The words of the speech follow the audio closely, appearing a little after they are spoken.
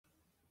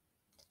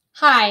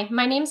Hi,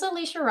 my name's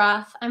Allysha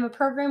Roth. I'm a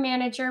program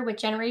manager with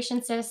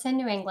Generation Citizen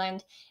New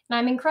England, and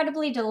I'm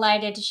incredibly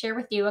delighted to share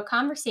with you a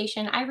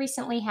conversation I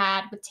recently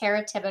had with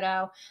Tara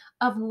Thibaudeau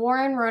of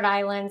Warren, Rhode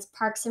Island's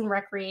Parks and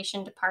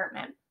Recreation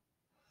Department.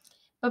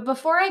 But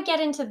before I get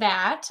into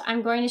that,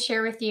 I'm going to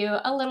share with you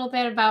a little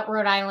bit about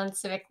Rhode Island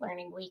Civic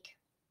Learning Week.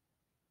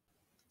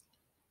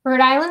 Rhode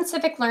Island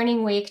Civic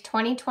Learning Week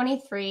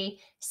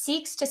 2023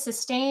 seeks to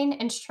sustain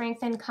and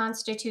strengthen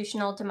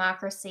constitutional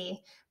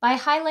democracy by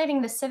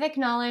highlighting the civic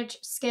knowledge,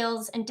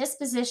 skills, and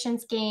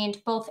dispositions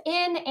gained both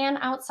in and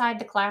outside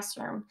the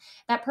classroom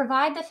that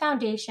provide the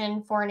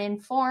foundation for an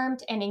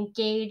informed and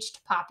engaged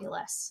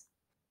populace.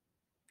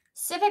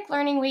 Civic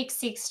Learning Week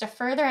seeks to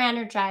further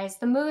energize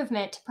the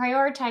movement to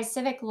prioritize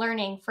civic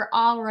learning for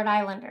all Rhode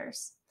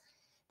Islanders.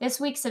 This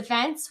week's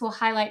events will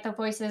highlight the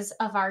voices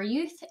of our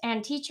youth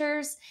and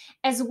teachers,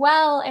 as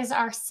well as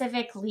our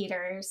civic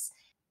leaders.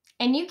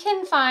 And you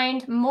can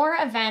find more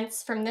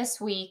events from this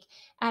week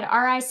at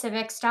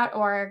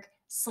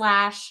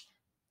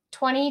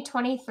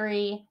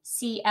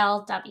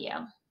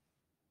ricivics.org/2023CLW.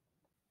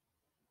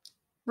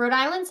 Rhode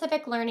Island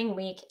Civic Learning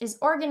Week is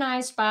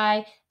organized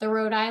by the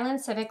Rhode Island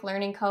Civic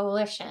Learning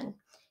Coalition,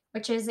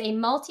 which is a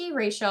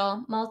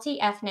multiracial,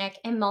 multi-ethnic,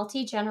 and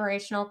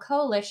multi-generational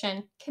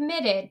coalition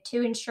committed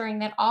to ensuring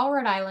that all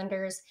Rhode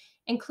Islanders,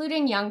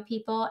 including young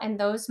people and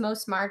those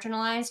most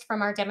marginalized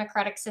from our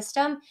democratic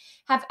system,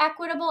 have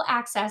equitable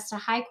access to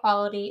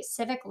high-quality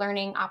civic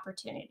learning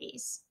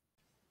opportunities.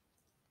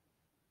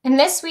 And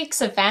this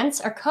week's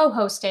events are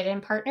co-hosted in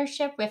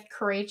partnership with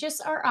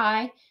Courageous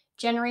RI,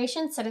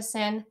 Generation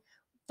Citizen,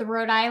 the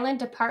Rhode Island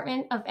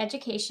Department of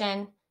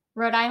Education,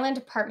 Rhode Island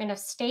Department of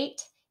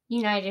State,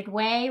 United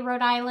Way,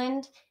 Rhode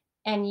Island,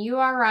 and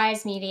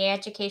URI's Media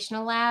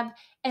Educational Lab,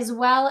 as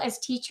well as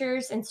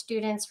teachers and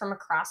students from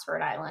across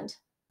Rhode Island.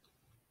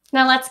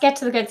 Now let's get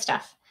to the good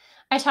stuff.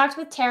 I talked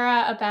with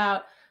Tara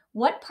about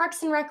what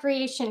Parks and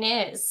Recreation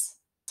is,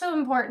 so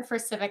important for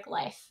civic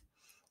life,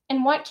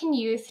 and what can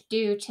youth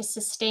do to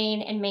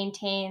sustain and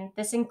maintain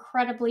this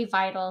incredibly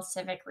vital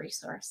civic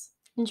resource.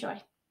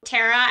 Enjoy.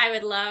 Tara, I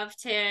would love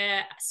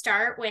to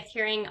start with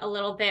hearing a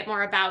little bit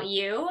more about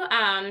you.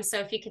 So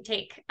if you could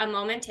take a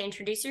moment to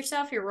introduce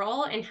yourself, your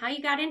role, and how you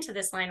got into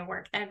this line of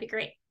work, that'd be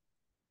great.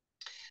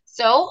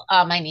 So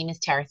my name is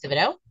Tara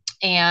Thibaudeau,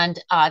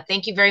 and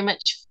thank you very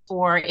much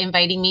for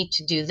inviting me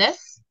to do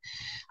this.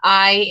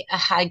 I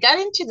got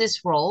into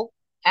this role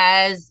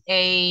as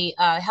a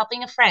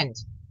helping a friend.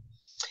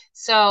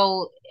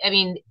 So, I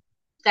mean,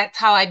 that's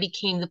how I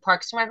became the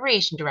Parks and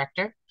Recreation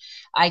Director.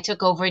 I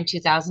took over in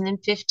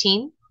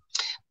 2015.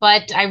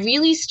 But I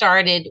really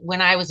started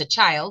when I was a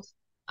child.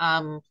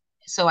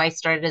 So I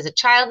started as a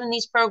child in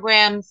these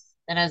programs.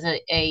 Then as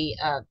a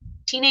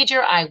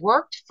teenager, I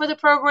worked for the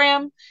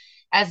program.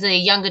 As a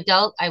young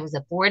adult, I was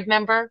a board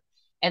member.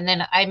 And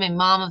then I'm a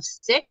mom of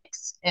 6,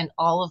 and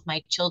all of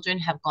my children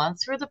have gone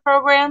through the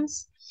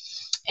programs.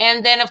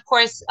 And then, of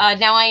course,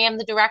 now I am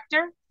the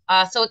director.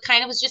 So it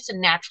kind of was just a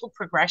natural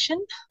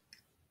progression.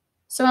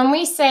 So when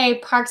we say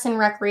Parks and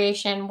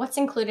Recreation, what's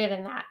included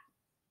in that?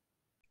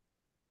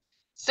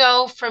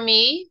 So for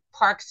me,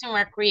 Parks and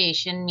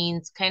Recreation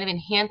means kind of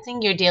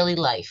enhancing your daily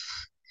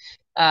life.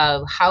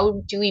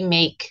 How do we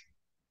make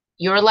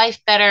your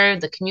life better,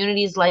 the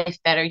community's life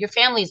better, your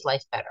family's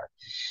life better?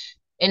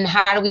 And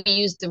how do we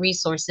use the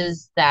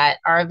resources that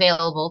are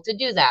available to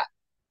do that?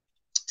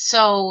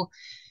 So,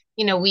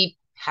 we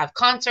have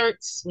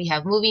concerts, we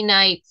have movie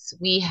nights,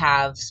 we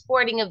have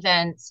sporting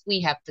events,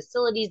 we have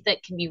facilities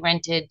that can be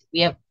rented.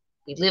 We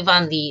live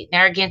on the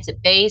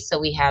Narragansett Bay, so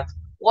we have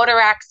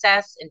water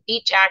access and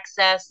beach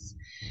access.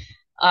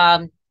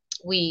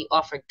 We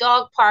offer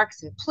dog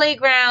parks and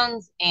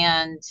playgrounds.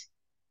 And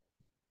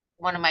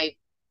one of my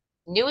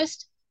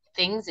newest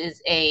things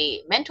is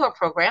a mentor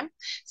program.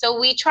 So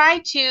we try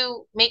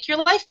to make your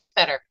life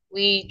better.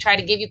 We try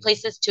to give you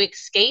places to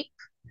escape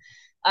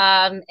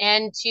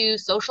and to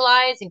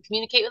socialize and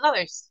communicate with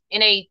others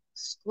in a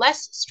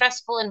less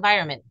stressful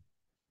environment.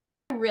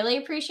 I really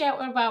appreciate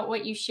about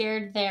what you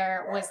shared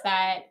there was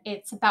that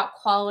it's about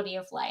quality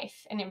of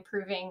life and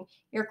improving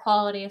your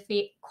quality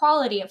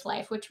of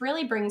life, which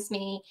really brings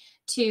me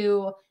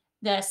to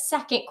the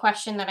second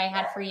question that I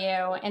had for you,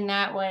 and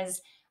that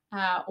was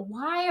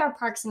why are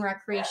Parks and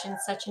Recreation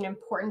such an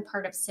important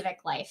part of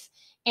civic life?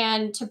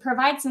 And to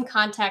provide some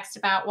context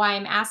about why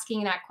I'm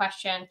asking that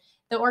question,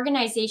 the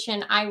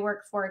organization I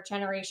work for,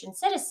 Generation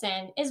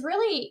Citizen, is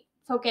really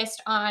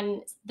focused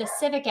on the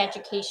civic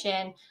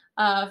education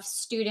of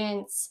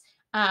students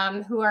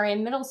who are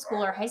in middle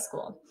school or high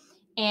school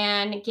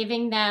and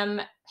giving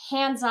them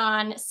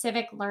hands-on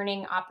civic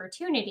learning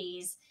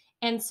opportunities.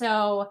 And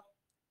so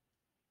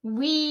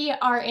we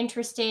are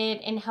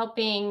interested in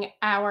helping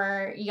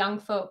our young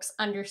folks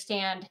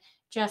understand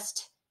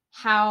just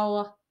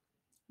how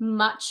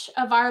much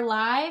of our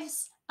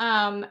lives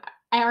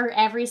our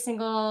every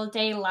single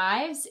day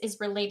lives is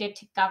related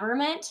to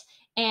government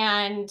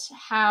and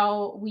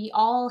how we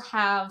all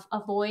have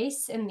a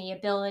voice and the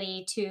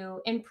ability to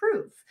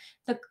improve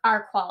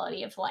our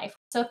quality of life.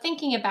 So,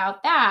 thinking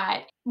about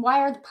that, why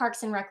are the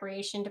parks and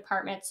recreation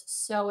departments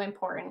so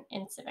important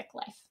in civic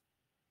life?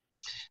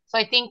 So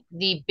I think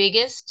the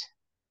biggest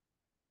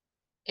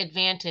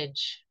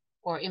advantage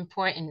or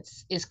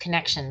importance is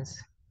connections.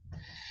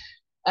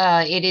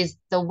 It is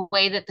the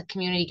way that the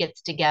community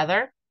gets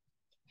together.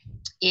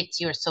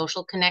 It's your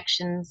social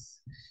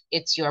connections.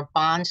 It's your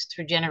bonds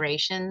through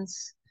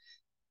generations.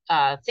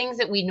 Things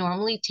that we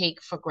normally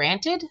take for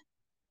granted.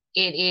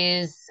 It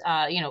is,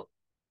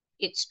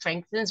 it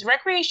strengthens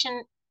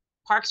recreation,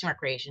 parks and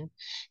recreation.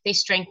 They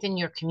strengthen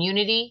your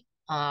community.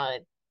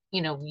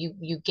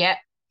 You get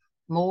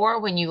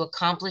more when you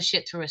accomplish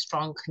it through a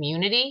strong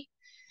community.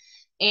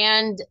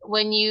 And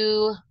when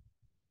you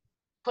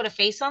put a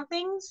face on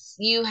things,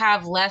 you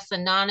have less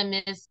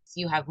anonymous,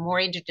 you have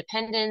more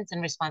interdependence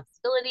and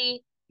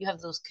responsibility. You have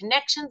those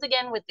connections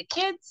again with the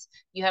kids,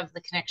 you have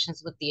the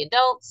connections with the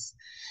adults.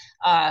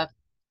 Uh,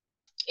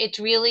 it's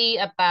really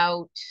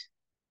about,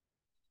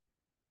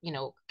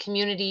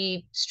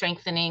 community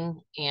strengthening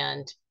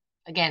and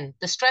again,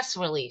 the stress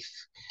relief,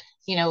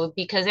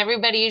 because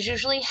everybody is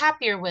usually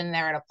happier when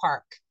they're at a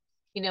park,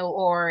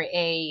 or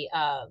a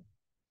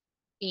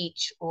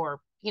beach or,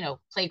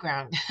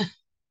 playground.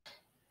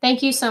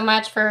 Thank you so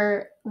much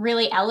for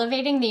really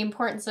elevating the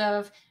importance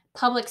of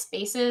public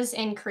spaces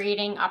and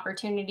creating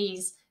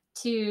opportunities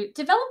to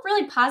develop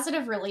really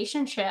positive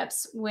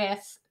relationships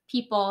with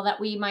people that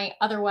we might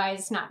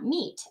otherwise not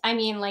meet. I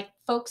mean, like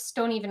folks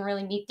don't even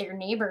really meet their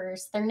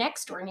neighbors, their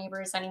next door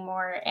neighbors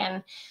anymore.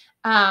 And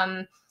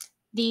um,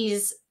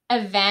 these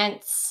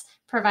events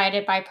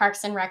provided by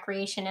Parks and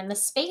Recreation and the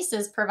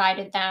spaces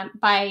provided them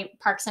by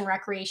Parks and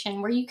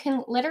Recreation where you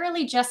can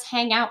literally just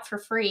hang out for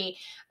free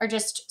are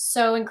just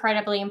so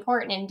incredibly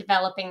important in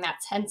developing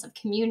that sense of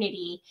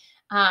community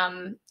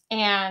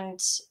and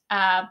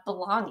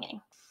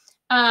belonging.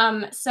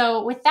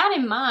 So, with that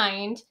in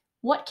mind,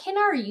 what can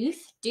our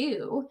youth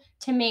do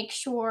to make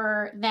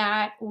sure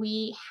that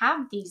we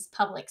have these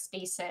public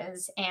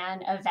spaces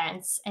and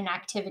events and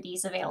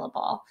activities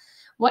available?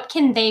 What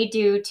can they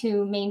do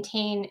to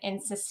maintain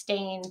and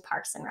sustain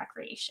parks and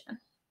recreation?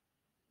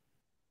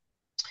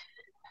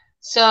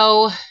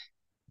 So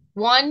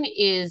one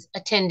is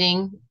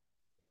attending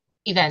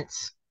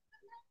events.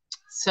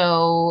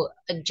 So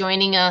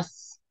joining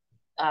us,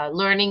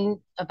 learning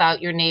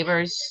about your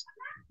neighbors,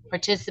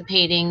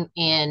 participating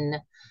in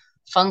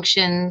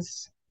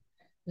functions.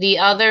 The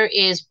other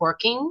is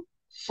working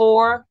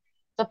for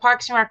the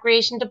Parks and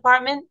Recreation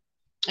Department.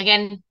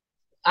 Again,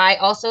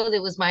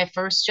 it was my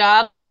first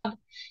job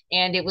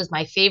and it was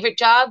my favorite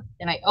job.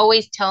 And I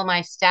always tell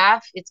my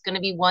staff it's going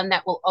to be one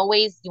that you'll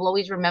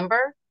always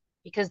remember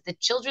because the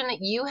children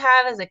that you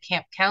have as a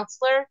camp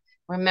counselor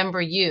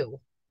remember you.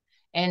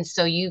 And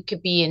so you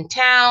could be in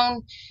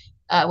town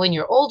when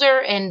you're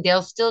older and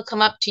they'll still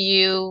come up to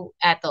you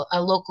at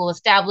a local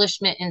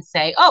establishment and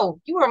say, oh,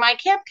 you were my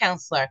camp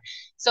counselor.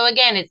 So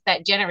again, it's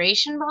that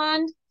generation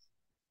bond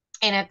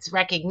and it's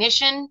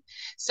recognition.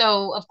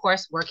 So of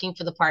course, working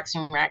for the Parks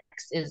and Recs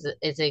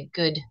is a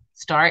good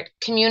start.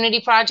 Community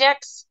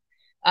projects,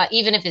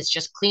 even if it's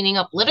just cleaning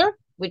up litter,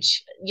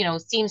 which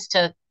seems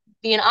to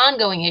be an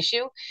ongoing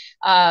issue.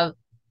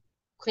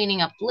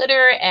 Cleaning up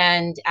litter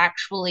and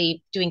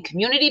actually doing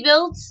community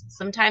builds.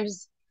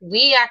 Sometimes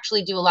we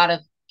actually do a lot of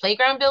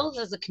playground builds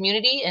as a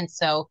community. And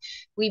so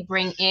we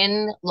bring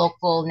in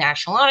local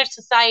National Honor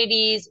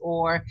Societies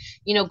or,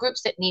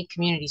 groups that need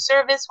community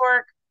service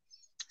work.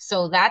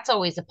 So that's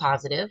always a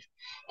positive.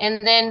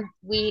 And then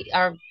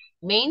our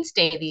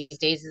mainstay these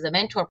days is a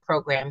mentor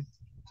program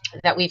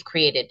that we've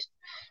created.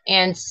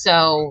 And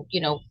so,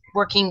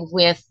 working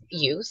with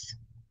youth,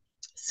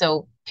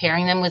 so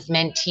pairing them with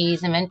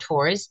mentees and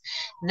mentors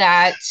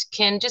that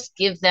can just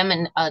give them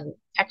an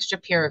extra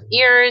pair of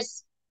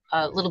ears,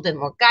 a little bit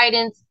more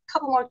guidance, a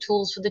couple more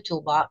tools for the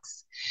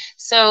toolbox.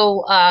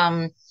 So,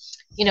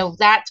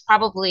 that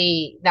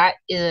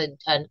is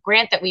a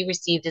grant that we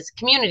received as a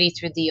community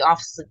through the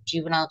Office of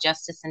Juvenile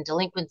Justice and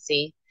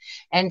Delinquency.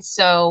 And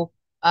so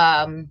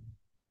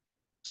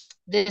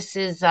this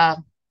is, I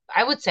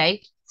would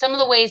say, some of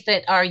the ways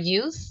that our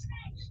youth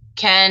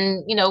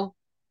can,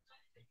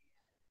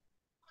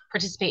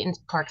 participate in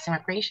parks and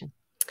recreation.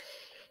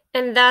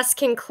 And thus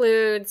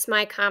concludes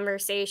my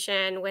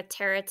conversation with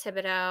Tara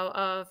Thibaudeau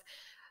of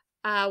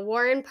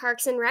Warren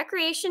Parks and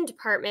Recreation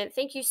Department.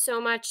 Thank you so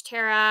much,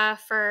 Tara,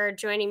 for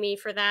joining me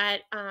for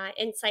that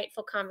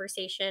insightful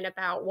conversation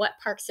about what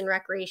Parks and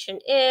Recreation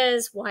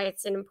is, why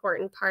it's an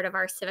important part of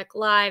our civic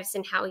lives,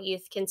 and how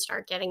youth can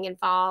start getting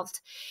involved.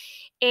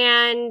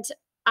 And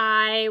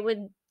I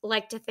would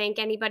like to thank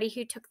anybody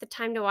who took the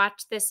time to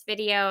watch this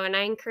video, and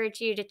I encourage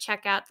you to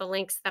check out the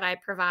links that I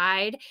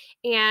provide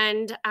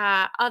and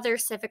other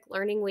Civic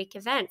Learning Week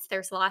events.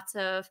 There's lots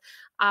of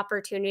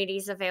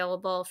opportunities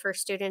available for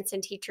students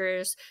and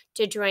teachers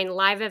to join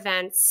live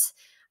events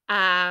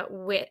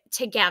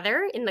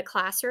together in the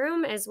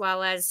classroom, as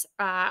well as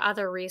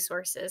other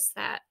resources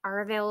that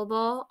are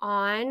available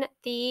on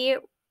the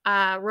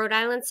Rhode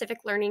Island Civic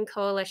Learning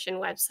Coalition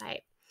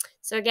website.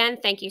 So again,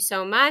 thank you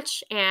so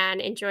much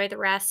and enjoy the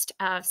rest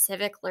of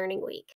Civic Learning Week.